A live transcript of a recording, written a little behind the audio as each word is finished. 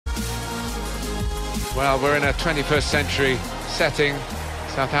Well, we're in a 21st century setting,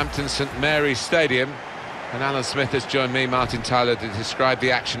 Southampton St Mary's Stadium, and Alan Smith has joined me, Martin Tyler, to describe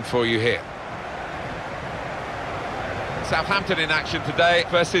the action for you here. Southampton in action today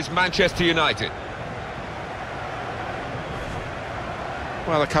versus Manchester United.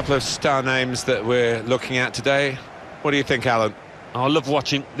 Well, a couple of star names that we're looking at today. What do you think, Alan? I love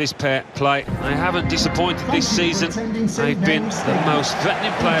watching this pair play. They haven't disappointed this season. They've been the most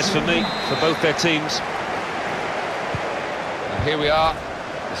threatening players for me, for both their teams. And here we are,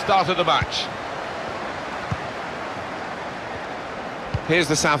 the start of the match. Here's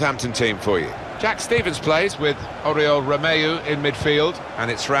the Southampton team for you. Jack Stevens plays with Oriol Romeu in midfield, and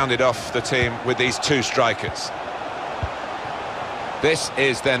it's rounded off the team with these two strikers. This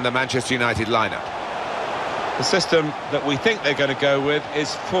is then the Manchester United lineup. The system that we think they're going to go with is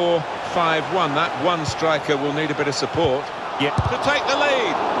 4-5-1. That one striker will need a bit of support. Yep. To take the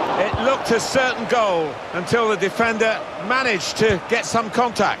lead. It looked a certain goal until the defender managed to get some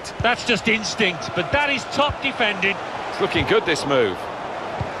contact. That's just instinct, but that is top defending. It's looking good, this move.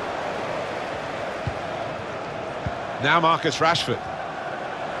 Now Marcus Rashford.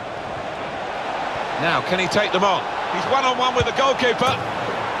 Now, can he take them on? He's one-on-one with the goalkeeper.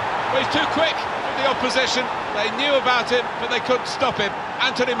 Well, he's too quick for the opposition. They knew about him, but they couldn't stop him.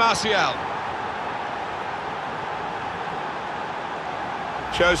 Anthony Martial.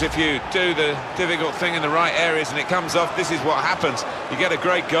 Shows if you do the difficult thing in the right areas and it comes off, this is what happens. You get a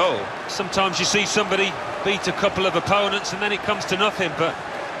great goal. Sometimes you see somebody beat a couple of opponents and then it comes to nothing, but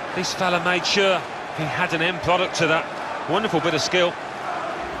this fella made sure he had an end product to that. Wonderful bit of skill.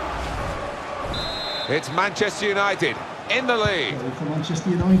 It's Manchester United in the lead. For Manchester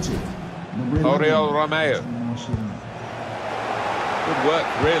United. Oriol Romeu. Good work,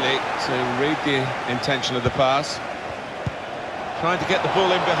 really, to read the intention of the pass. Trying to get the ball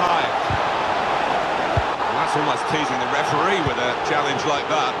in behind. And that's almost teasing the referee with a challenge like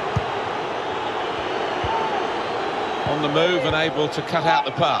that. On the move and able to cut out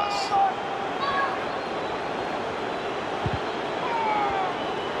the pass.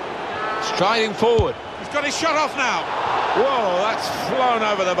 Striding forward. He's got his shot off now. Whoa, that's flown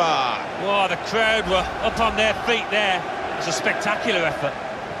over the bar. Wow, the crowd were up on their feet there. It's a spectacular effort.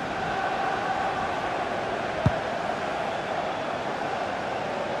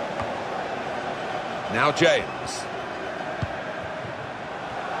 Now James.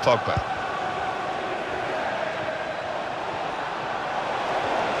 Pogba.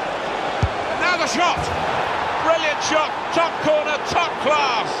 Now the shot. Brilliant shot. Top corner, top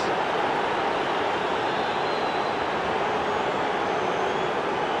class.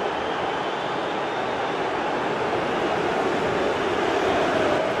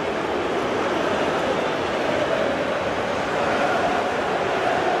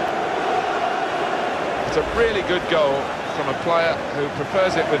 It's a really good goal from a player who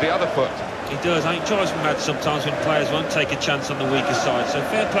prefers it with the other foot. He does. I think it drives me mad sometimes when players won't take a chance on the weaker side, so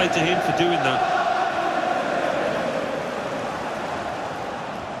fair play to him for doing that.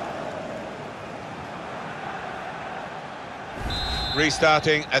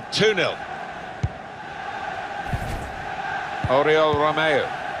 Restarting at 2-0. Oriol Romeu.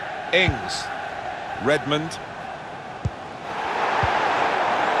 Ings. Redmond.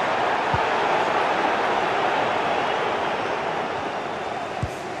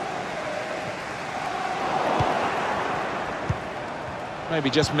 Maybe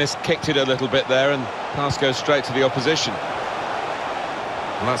just kicked it a little bit there and pass goes straight to the opposition.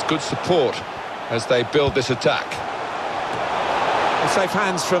 Well, that's good support as they build this attack. A safe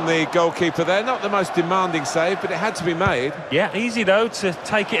hands from the goalkeeper there. Not the most demanding save, but it had to be made. Yeah, easy though to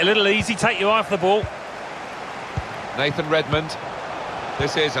take it a little easy, take your eye off the ball. Nathan Redmond.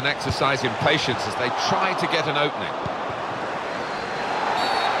 This is an exercise in patience as they try to get an opening.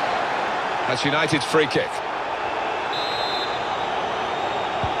 That's United's free kick.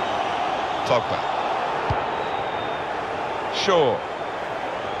 Pogba. Shaw.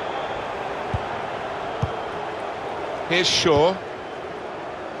 Here's Shaw.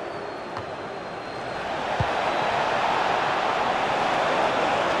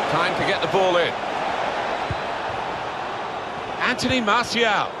 Time to get the ball in. Anthony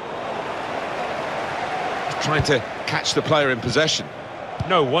Martial. Trying to catch the player in possession.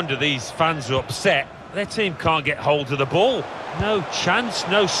 No wonder these fans are upset. Their team can't get hold of the ball. No chance,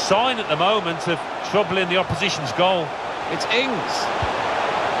 no sign at the moment of troubling the opposition's goal. It's Ings.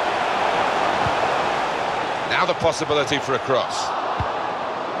 Now the possibility for a cross.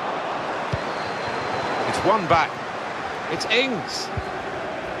 It's one back. It's Ings.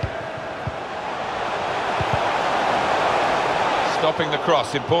 Stopping the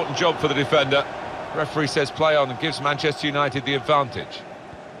cross, important job for the defender. Referee says play on and gives Manchester United the advantage.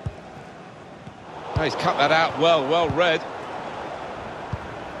 Oh, he's cut that out well read.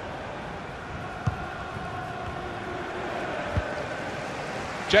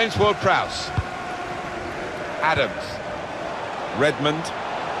 James Ward-Prowse. Adams. Redmond.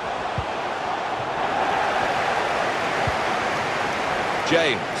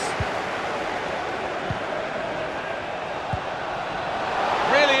 James.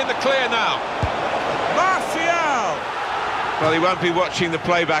 Really in the clear now. Martial! Well, he won't be watching the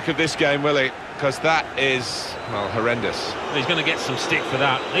playback of this game, will he? Because that is, well, horrendous. He's going to get some stick for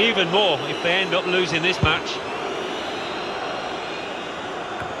that. Even more if they end up losing this match.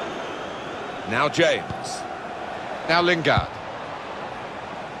 Now James. Now Lingard.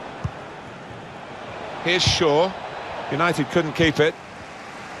 Here's Shaw. United couldn't keep it.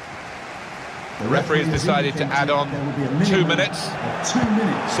 The referee has decided to add on 2 minutes. 2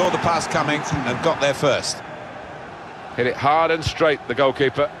 minutes. Saw the pass coming and got there first. Hit it hard and straight, the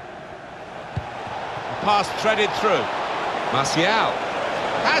goalkeeper. Pass threaded through. Martial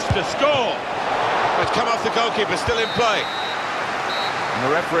has to score. It's come off the goalkeeper, still in play. And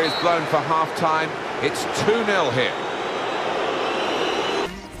the referee is blown for half-time. It's 2-0 here.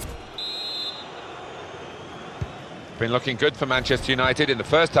 Been looking good for Manchester United in the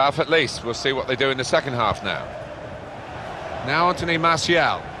first half at least. We'll see what they do in the second half now. Now Anthony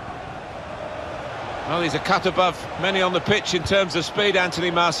Martial. Well, he's a cut above many on the pitch in terms of speed, Anthony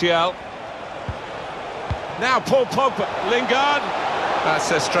Martial. Now Paul Pogba. Lingard.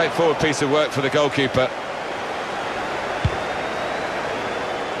 That's a straightforward piece of work for the goalkeeper.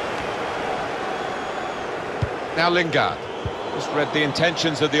 Now Lingard. Just read the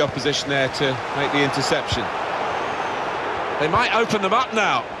intentions of the opposition there to make the interception. They might open them up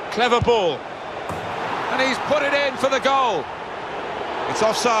now. Clever ball. And he's put it in for the goal. It's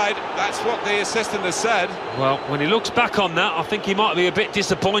offside. That's what the assistant has said. Well, when he looks back on that, I think he might be a bit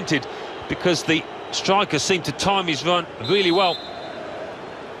disappointed because the striker seemed to time his run really well.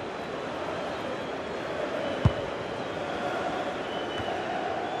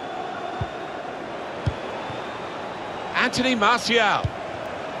 Anthony Martial.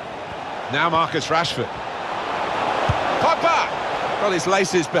 Now Marcus Rashford. Pogba! Well, his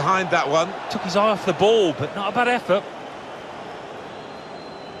laces behind that one. Took his eye off the ball, but not a bad effort.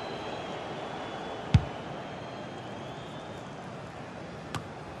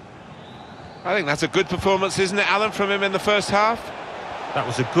 I think that's a good performance, isn't it, Alan, from him in the first half? That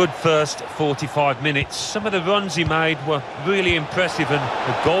was a good first 45 minutes. Some of the runs he made were really impressive, and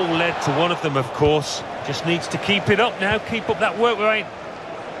the goal led to one of them, of course. Just needs to keep it up now, keep up that work rate.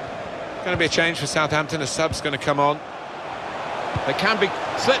 Going to be a change for Southampton. A sub's going to come on. They can be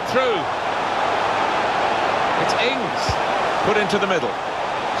slipped through. It's Ings put into the middle.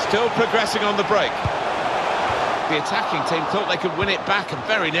 Still progressing on the break. The attacking team thought they could win it back and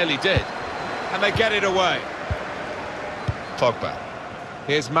very nearly did. And they get it away. Pogba.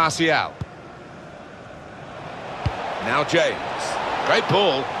 Here's Martial. Now James. Great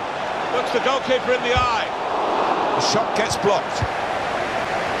ball. Looks the goalkeeper in the eye. The shot gets blocked.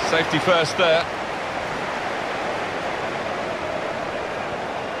 Safety first there.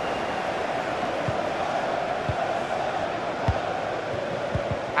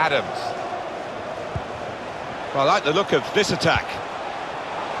 Adams. Well, I like the look of this attack.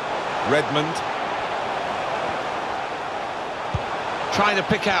 Redmond. Trying to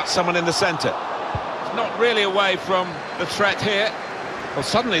pick out someone in the centre. Not really away from the threat here. Well,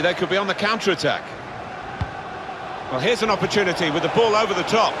 suddenly they could be on the counter-attack. Well, here's an opportunity with the ball over the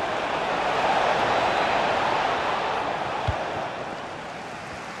top.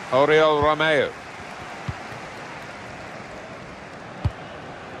 Oriol Romeo.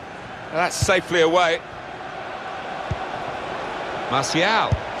 That's safely away. Martial.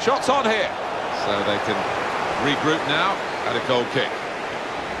 Shots on here. So they can regroup now at a goal kick.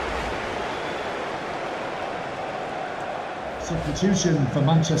 Substitution for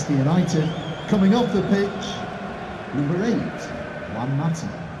Manchester United. Coming off the pitch, number 8, Juan Mata.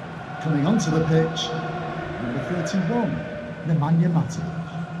 Coming onto the pitch, number 31, Nemanja Matic.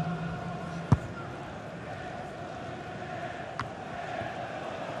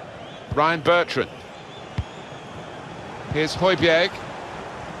 Ryan Bertrand. Here's Højbjerg.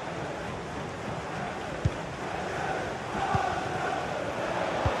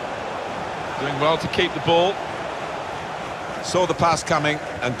 Doing well to keep the ball. Saw the pass coming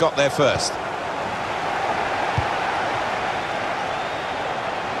and got there first.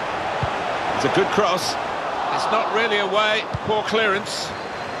 It's a good cross. It's not really away. Poor clearance.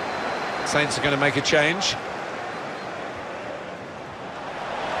 Saints are going to make a change.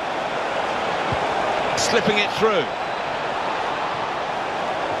 slipping it through.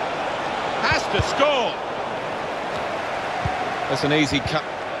 Has to score. That's an easy cut.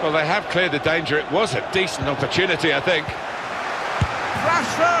 Well, they have cleared the danger. It was a decent opportunity, I think.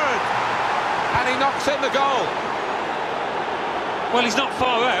 Rashford! And he knocks in the goal. Well, he's not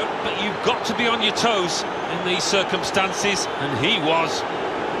far out, but you've got to be on your toes in these circumstances, and he was.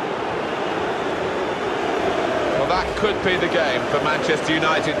 Well, that could be the game for Manchester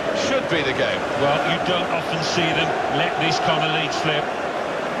United. Should be the game. Well, you don't often see them let this kind of lead slip.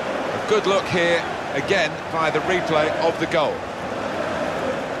 A good look here, again, via the replay of the goal.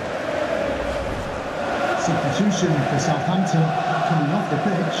 Substitution for Southampton coming off the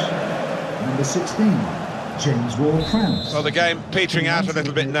pitch. Number 16, James Ward-Prowse. Well, the game petering out a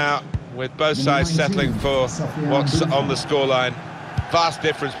little bit now, with both sides settling for what's on the scoreline. Vast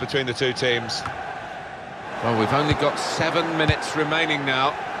difference between the two teams. Well, we've only got 7 minutes remaining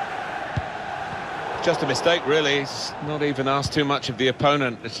now. Just a mistake, really. He's not even asked too much of the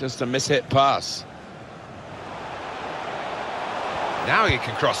opponent. It's just a mishit pass. Now he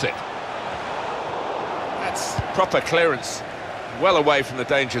can cross it. That's proper clearance, well away from the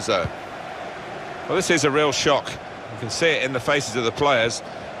danger zone. Well, this is a real shock. You can see it in the faces of the players,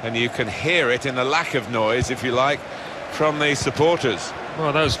 and you can hear it in the lack of noise, if you like, from the supporters.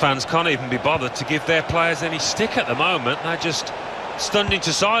 Well, those fans can't even be bothered to give their players any stick at the moment. They're just stunned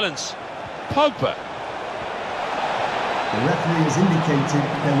into silence. Pogba. The referee has indicated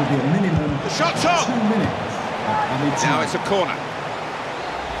there will be a minimum The shot's of on. 2 minutes. Now it's a corner.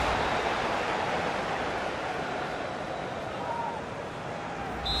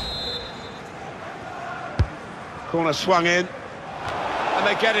 Corner swung in, and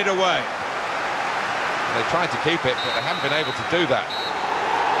they get it away. They tried to keep it, but they haven't been able to do that.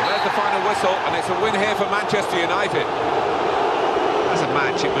 And there's the final whistle, and it's a win here for Manchester United. As a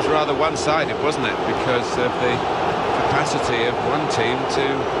match, it was rather one-sided, wasn't it? Because of the capacity of one team to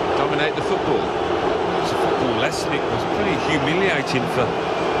dominate the football. It was a football lesson. It was pretty humiliating for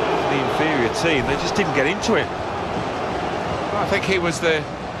the inferior team. They just didn't get into it. Well, I think he was the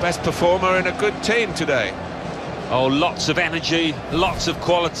best performer in a good team today. Oh, lots of energy, lots of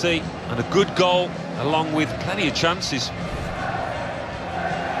quality, and a good goal, along with plenty of chances.